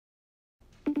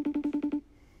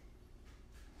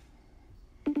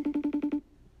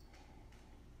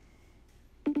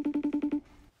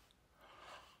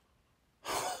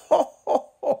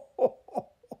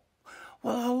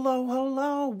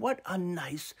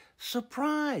nice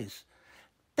surprise.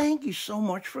 Thank you so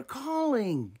much for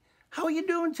calling. How are you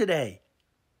doing today?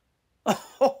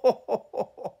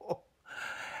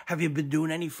 Have you been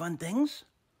doing any fun things?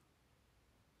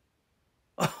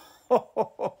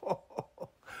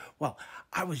 Well,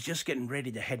 I was just getting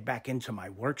ready to head back into my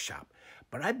workshop,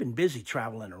 but I've been busy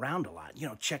traveling around a lot,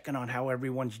 checking on how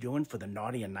everyone's doing for the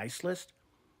naughty and nice list.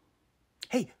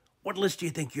 Hey, what list do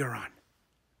you think you're on?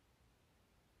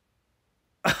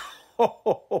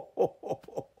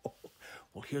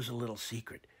 Well, here's a little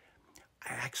secret.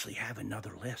 I actually have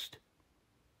another list.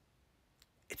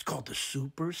 It's called the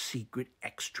Super Secret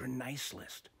Extra Nice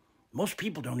List. Most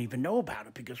people don't even know about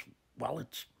it because, well,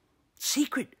 it's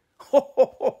secret.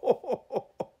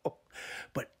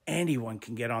 But anyone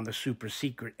can get on the Super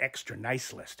Secret Extra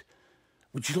Nice List.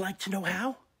 Would you like to know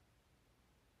how?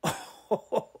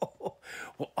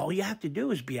 Well, all you have to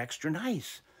do is be extra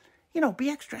nice. Be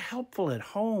extra helpful at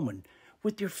home and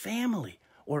with your family.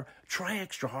 Or try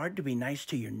extra hard to be nice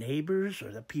to your neighbors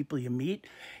or the people you meet,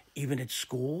 even at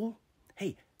school.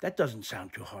 Hey, that doesn't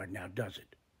sound too hard now, does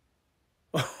it?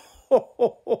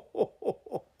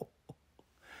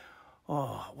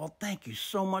 Oh, well, thank you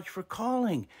so much for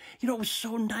calling. It was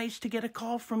so nice to get a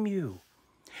call from you.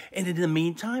 And in the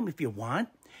meantime, if you want,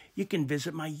 you can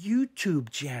visit my YouTube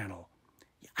channel.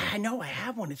 I know I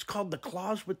have one. It's called The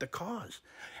Claus with the Cause.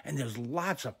 And there's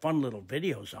lots of fun little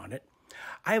videos on it.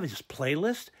 I have this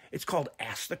playlist. It's called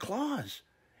Ask the Claus.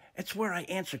 It's where I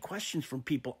answer questions from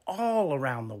people all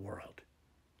around the world.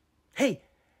 Hey,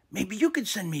 maybe you could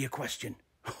send me a question.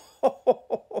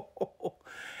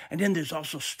 And then there's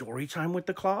also Story Time with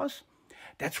the Claus.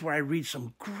 That's where I read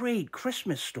some great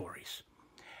Christmas stories.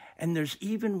 And there's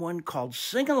even one called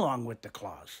Sing Along with the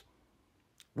Claus.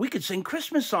 We could sing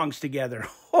Christmas songs together.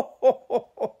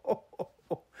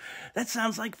 That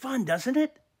sounds like fun, doesn't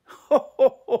it?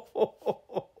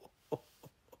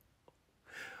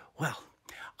 Well,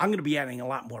 I'm going to be adding a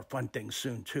lot more fun things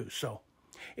soon, too. So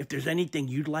if there's anything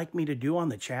you'd like me to do on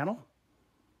the channel,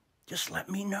 just let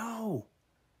me know.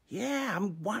 Yeah,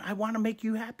 I want to make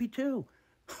you happy, too.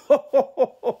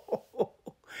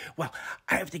 Well,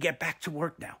 I have to get back to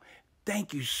work now.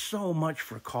 Thank you so much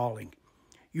for calling.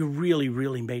 You really,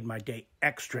 really made my day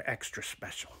extra, extra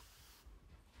special.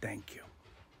 Thank you.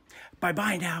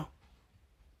 Bye-bye now.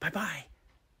 Bye-bye.